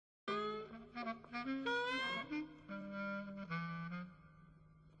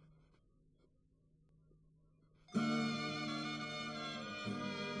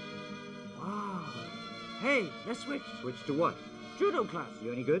Wow. Hey, let's switch. Switch to what? Judo class.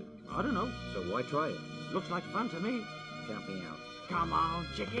 You any good? I don't know. So why try it? Looks like fun to me. Count me out. Come on,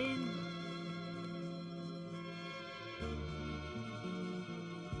 chicken.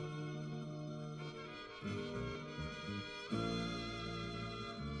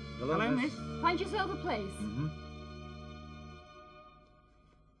 Hello, miss. Find yourself a place. Mm-hmm.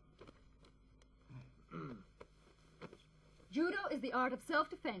 Judo is the art of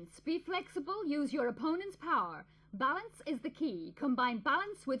self-defense. Be flexible, use your opponent's power. Balance is the key. Combine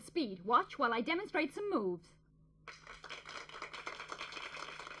balance with speed. Watch while I demonstrate some moves.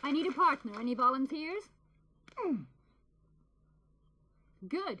 I need a partner. Any volunteers?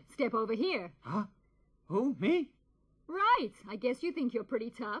 Good. Step over here. Huh? Who? Me? Right. I guess you think you're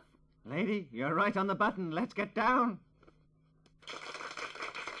pretty tough. Lady, you're right on the button. Let's get down.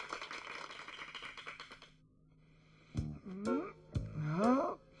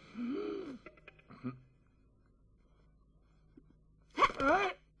 Oh.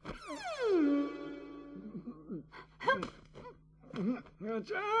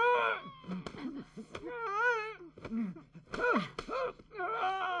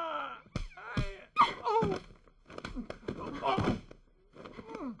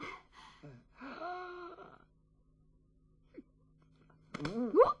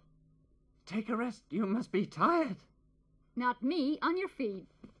 Take a rest. You must be tired. Not me. On your feet.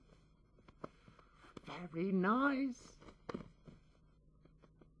 Very nice.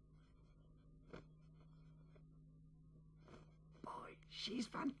 Boy, she's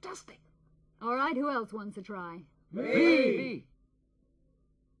fantastic. All right, who else wants to try? Me.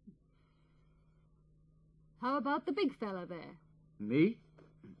 How about the big fella there? Me?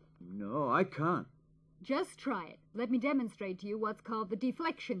 No, I can't. Just try it. Let me demonstrate to you what's called the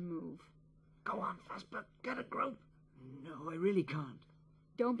deflection move. Go on, Fosbrook. Get a group. No, I really can't.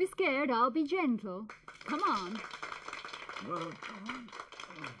 Don't be scared. I'll be gentle. Come on. Well, come on.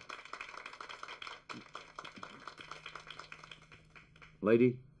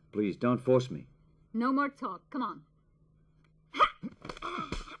 Lady, please don't force me. No more talk. Come on.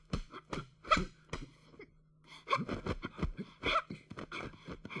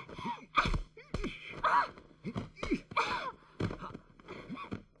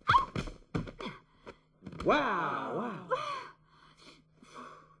 Wow.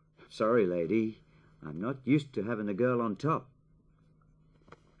 Sorry, lady. I'm not used to having a girl on top.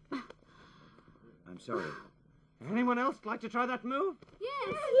 I'm sorry. Anyone else like to try that move? Yes,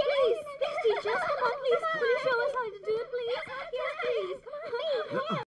 please. Please, teacher. Come on, please. Will you show us how to do it, please? Yes, please. Come on, please.